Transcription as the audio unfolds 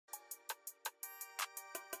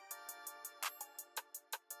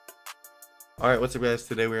Alright, what's up guys?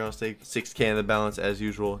 Today we're on stake 6k in the balance as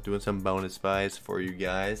usual, doing some bonus buys for you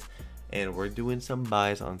guys. And we're doing some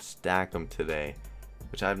buys on Stackem today,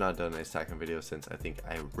 which I have not done a Stackem video since I think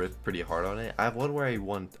I ripped pretty hard on it. I have one where I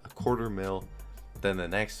won a $250,000, then the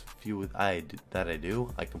next few that I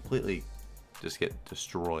do, I completely just get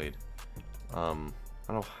destroyed. I don't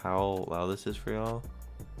know how loud this is for y'all.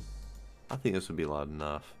 I think this would be loud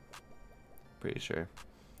enough. Pretty sure.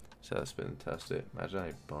 So that's been tested. Imagine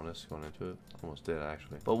I bonus going into it. Almost did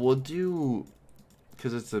actually. But we'll do,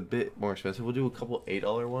 because it's a bit more expensive, we'll do a couple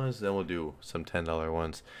 $8 ones, then we'll do some $10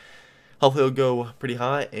 ones. Hopefully it'll go pretty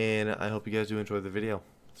hot, and I hope you guys do enjoy the video.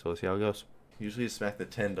 So let's see how it goes. Usually smack the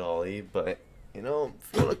 $10, but you know,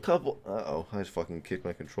 feeling a couple. Uh-oh, I just fucking kicked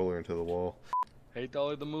my controller into the wall.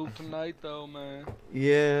 $8 the move tonight though, man.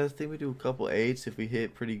 Yeah, I think we do a couple 8s if we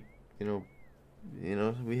hit pretty, you know,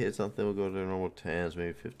 if we hit something, we'll go to normal 10s,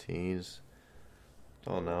 maybe 15s.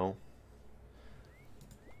 Don't know.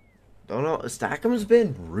 Stackem's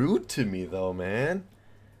been rude to me though, man.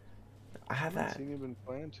 I have that. I've been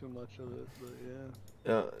playing too much of it, but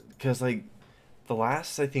yeah. Cause like the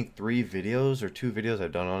last I think 3 videos or 2 videos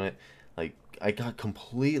I've done on it, like I got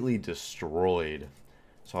completely destroyed.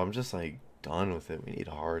 So I'm just like done with it. We need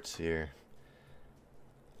hearts here.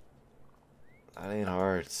 That ain't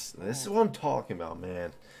hearts. This is what I'm talking about,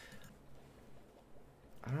 man.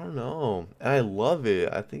 I don't know. I love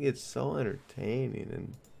it. I think it's so entertaining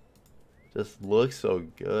and just looks so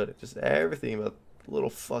good. Just everything about the little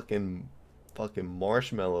fucking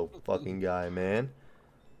marshmallow fucking guy, man.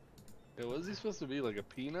 Yeah, was he supposed to be like a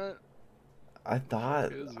peanut? I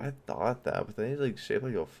thought that, but then he's like shaped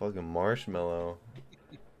like a fucking marshmallow.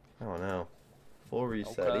 I don't know. Full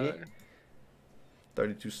reset. Okay.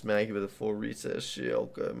 32 smacky with a full reset. Shit,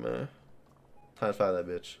 okay, man. Times 5 that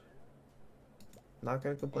bitch. Not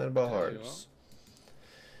gonna complain about hearts.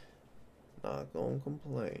 Not gonna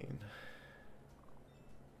complain.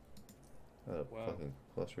 Wow. Fucking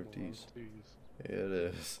cluster of T's. Yeah, it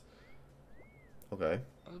is. Okay.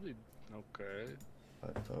 That'll be okay.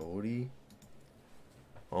 530.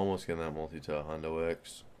 Almost getting that multi-tail Hondo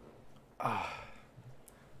X.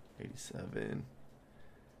 87.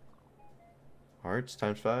 Hearts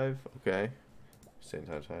times 5. Okay. Same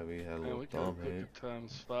times 5. We had a little dumb hit.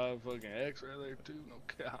 Times 5 fucking X right there too. No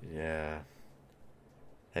cap. Yeah.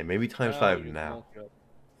 Hey, maybe times 5 now.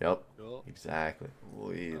 Yep. Exactly.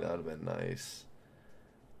 Boy, that would have been nice.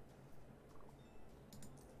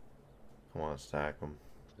 Come on, stack them.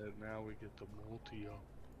 Now we get the multi up.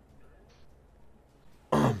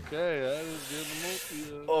 Okay, that is good. The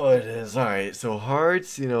multi. Oh, it is. Alright, so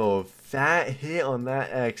hearts, you know, a fat hit on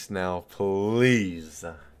that X now, please.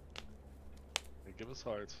 Hey, give us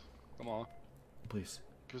hearts. Come on. Please.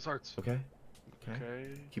 Give us hearts. Okay.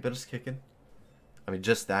 Okay. Keep us kicking. I mean,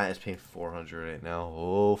 just that is paying 400 right now.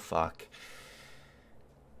 Oh, fuck.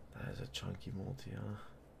 That is a chunky multi, huh?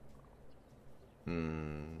 No,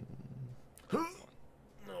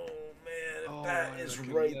 man. That is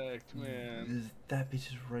right. Man. That bitch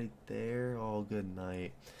is right there. Oh, good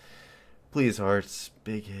night. Please, hearts.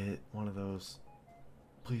 Big hit. One of those.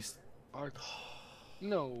 Please. Hearts.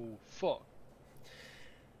 No. Fuck.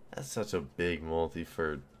 That's such a big multi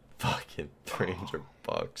for fucking 300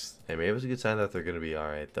 bucks. Hey, maybe it's a good sign that they're gonna be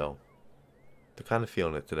alright though. They're kind of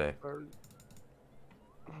feeling it today. I'm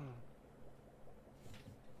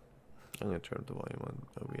gonna turn up the volume on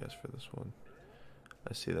OBS for this one.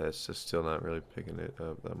 I see that it's just still not really picking it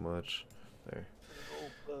up that much. There.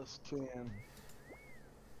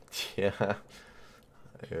 Yeah.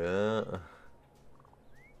 Yeah.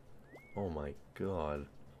 Oh my god.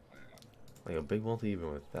 Like a big multi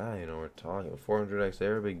even with that, you know, we're talking 400x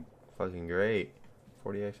there, big fucking great.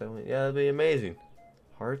 40x, yeah, that'd be amazing.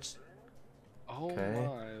 Hearts. Oh okay.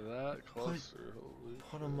 My, that cluster.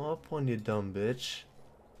 Put them up on you, dumb bitch.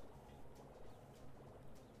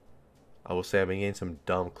 I will say I've been getting some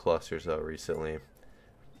dumb clusters though recently.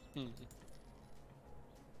 I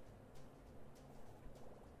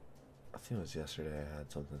think it was yesterday I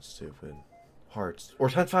had something stupid. Hearts. Or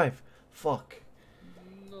times 5. Fuck.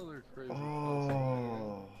 Another crazy.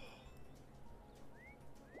 Oh.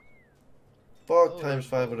 Fuck, times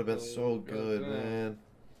 5 would have been so good, man.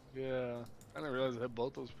 Yeah. I didn't realize I had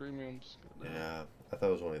both those premiums. Yeah, I thought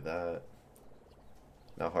it was only that.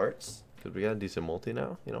 Now hearts? Because we got a decent multi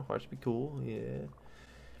now. You know, hearts be cool. Yeah.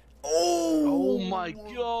 Oh! Oh my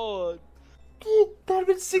god! That would have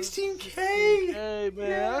been 16k! Hey,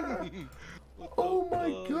 man. Yeah. Oh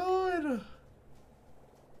my god!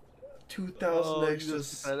 2,000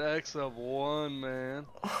 extras. That X of 1, man.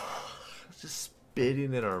 Just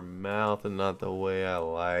spitting in our mouth and not the way I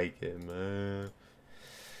like it, man.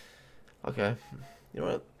 Okay. You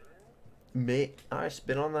know what? I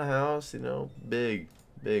spin on the house, you know, big.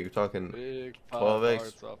 We're talking Big 5 12x,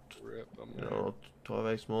 hearts off the rip. I'm you there. know,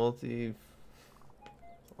 12x multi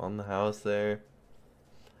on the house there.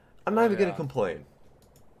 I'm not Oh even gonna yeah. complain.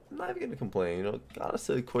 I'm not even gonna complain. You know, got us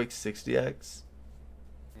a quick 60x.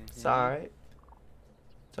 It's Mhm. alright.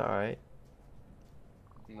 It's alright.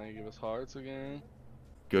 And they give us hearts again.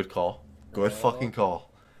 Good call. Good fucking Yup.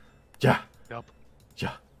 call. Yeah. Yup.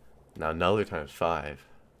 Yeah. Now another times 5.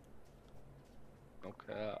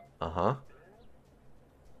 Okay. Uh-huh.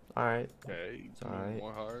 Alright. Okay. It's Give me alright.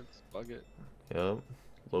 more hearts. Fuck it. Yep. A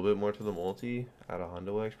little bit more to the multi. Add a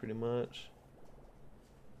Hondo X pretty much.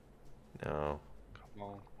 Now, Come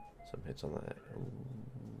on. some hits on that.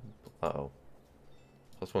 Uh-oh.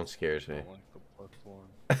 +1 scares I me. don't like the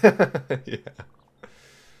 +1. Yeah.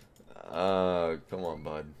 Come on,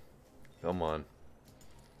 bud. Come on.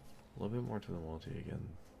 A little bit more to the multi again.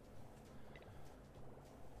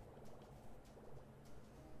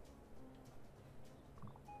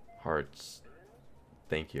 Hearts.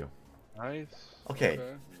 Thank you. Nice. Okay.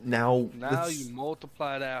 Now Now you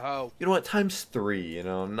multiply that hoe. you know what? Times 3, you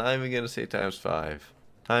know. I'm not even gonna say times 5.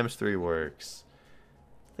 Times 3 works.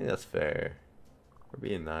 I think that's fair. We're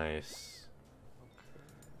being nice.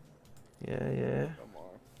 Yeah, yeah. Come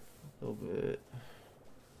on. A little bit.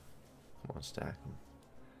 Come on, stack them.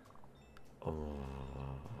 Oh,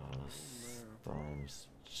 thumbs.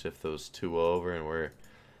 Shift those 2 over, and we're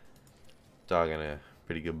dogging a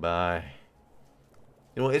pretty good buy.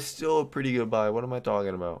 You know, it's still a pretty good buy. What am I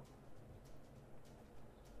talking about?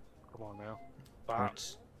 Come on now.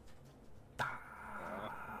 Hearts.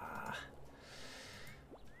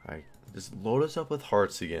 Alright, just load us up with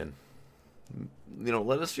hearts again. You know,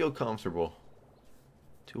 let us feel comfortable.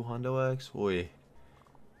 2 Hondo X? Oi.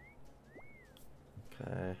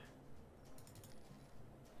 Okay.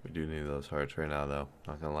 We do need those hearts right now, though.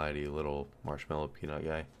 Not gonna lie to you, little marshmallow peanut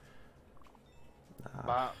guy. Nah.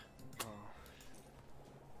 Bop. Oh.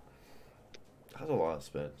 That's a lot of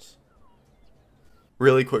spins.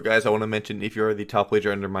 Really quick, guys, I want to mention if you're the top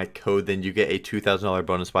wager under my code, then you get a $2,000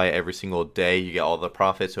 bonus buy every single day. You get all the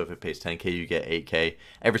profits, so if it pays 10K, you get 8K.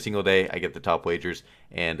 Every single day, I get the top wagers.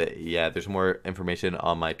 And yeah, there's more information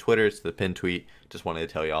on my Twitter. It's the pinned tweet. Just wanted to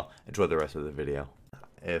tell y'all. Enjoy the rest of the video.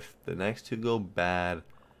 If the next 2 go bad,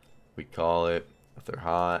 we call it. If they're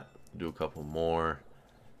hot, do a couple more.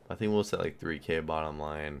 I think we'll set like 3K bottom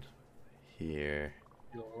line here.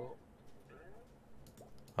 Yo.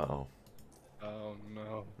 Uh-oh. Oh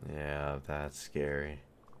no. Yeah, that's scary.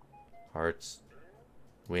 Hearts.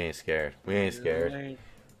 We ain't scared. We ain't scared.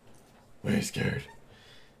 We ain't scared.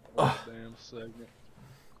 Damn segment.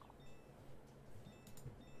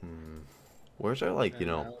 Where's our, like, you And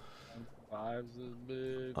know... now fives is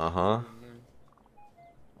big. Uh-huh.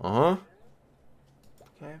 Uh-huh.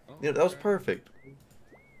 Okay. Oh, Yeah, that was okay. perfect.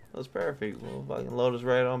 That was perfect. Well, fucking load us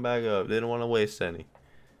right on back up. Didn't want to waste any.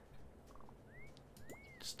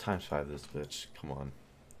 Just times 5 this bitch. Come on.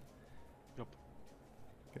 Yup.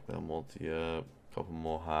 Get that multi up. Couple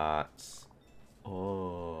more hots.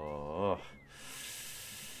 Oh.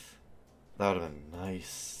 That would have been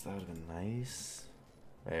nice. That would have been nice.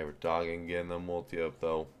 Hey, we're dogging getting the multi up,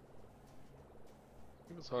 though.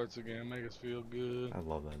 Give us hearts again. Make us feel good. I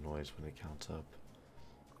love that noise when it counts up.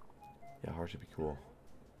 Yeah, hearts would be cool.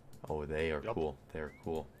 Oh, they are cool. They are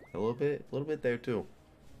cool. A little bit there, too.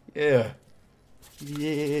 Yeah.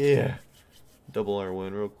 Yeah. Double our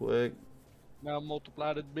win real quick. Now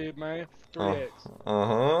multiply that big man. 3x.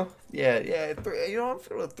 Uh-huh. Yeah, yeah. You know, I'm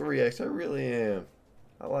feeling a 3x. I really am.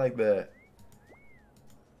 I like that.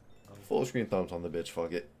 Full screen thumbs on the bitch.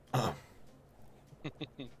 Fuck it. A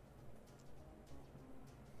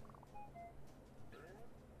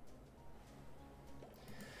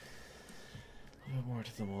little more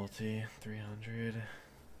to the multi. 300.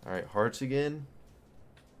 Alright, hearts again.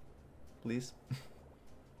 Please.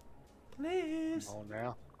 Please. Oh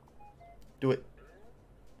now. Do it.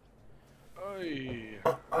 Hey.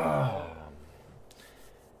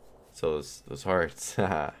 So those hearts.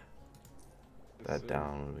 That Yes, sir.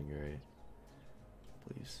 down would have been great.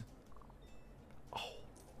 Please.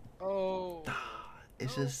 Oh.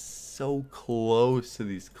 It's just so close to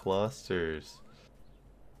these clusters.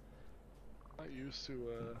 I used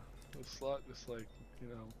to the slot just like, you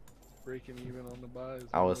know, breaking even on the buys.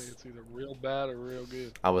 It's either real bad or real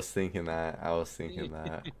good. I was thinking that.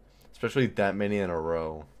 Especially that many in a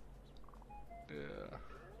row. Yeah.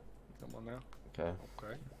 Come on now. Okay.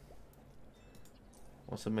 Okay.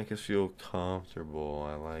 Wants to make us feel comfortable.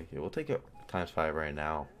 I like it. We'll take it times 5 right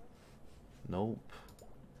now. Nope.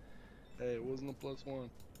 Hey, it wasn't a +1.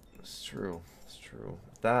 It's true. It's true.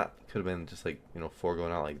 That could have been just like, you know, 4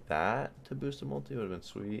 going out like that to boost a multi would have been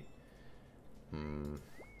sweet.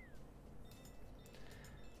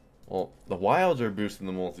 Well, the wilds are boosting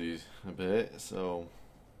the multis a bit, so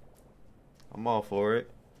I'm all for it.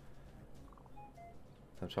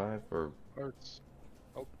 Times 5 or Hearts.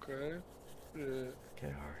 Okay. Yeah.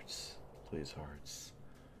 okay, hearts. Please, hearts.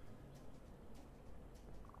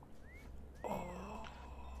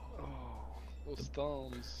 Those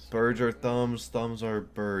thumbs. Birds or thumbs? Thumbs or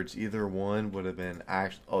birds? Either one would have been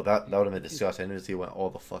actually. Oh, that would have been disgusting. I didn't see what all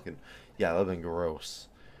the fucking. Yeah, that would have been gross.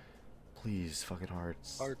 Please, fucking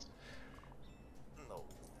hearts. Hearts. No,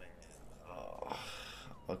 man. Oh.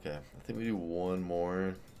 Okay, I think we do one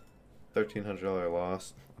more. $1,300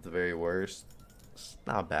 loss at the very worst. It's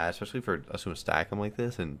not bad, especially for us to stack them like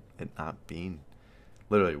this and it not being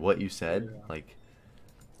literally what you said. Yeah. Like,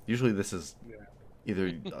 usually this is. Yeah.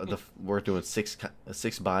 Either we're doing six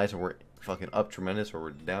buys and we're fucking up tremendous, or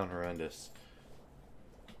we're down horrendous.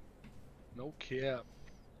 No cap.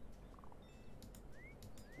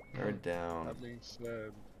 We're down. That being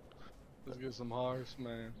said, let's get some hearts,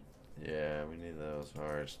 man. Yeah, we need those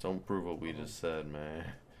hearts. Don't prove what we just said, man.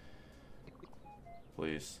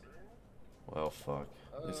 Please. Well, fuck.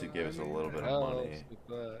 At least it gave us a little bit of money. With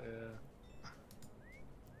that, yeah.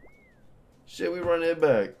 Shit, we run it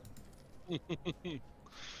back.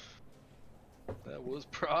 That was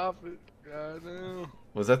profit. Goddamn.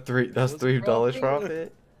 Was that three? That's $3 profit.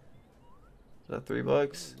 Is that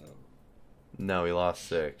 $3? No, we lost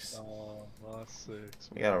 6. Oh, lost 6.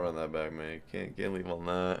 We gotta run that back, man. Can't leave on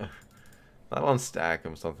that. Not on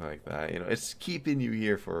Stackem, something like that. You know, it's keeping you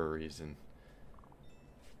here for a reason.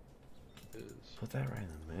 It is. Put that right in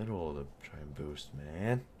the middle to try and boost,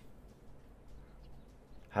 man.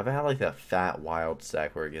 Haven't had like that fat wild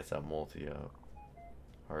stack where it gets that multi up.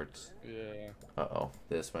 Hearts. Yeah. Uh-oh.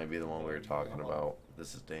 This might be the one we were talking about.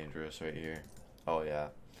 This is dangerous right here. Oh, yeah.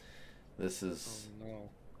 This is... Oh, no.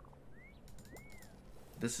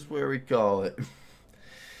 This is where we call it.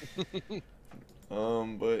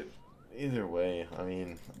 But either way, I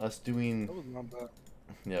mean, us doing... That was not bad.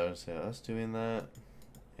 Yeah, I was gonna say, us doing that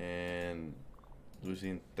and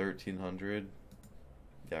losing 1,300,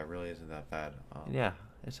 yeah, it really isn't that bad. Yeah,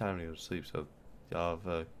 it's time to go to sleep, so y'all have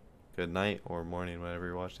a good night or morning whenever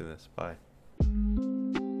you're watching this. Bye.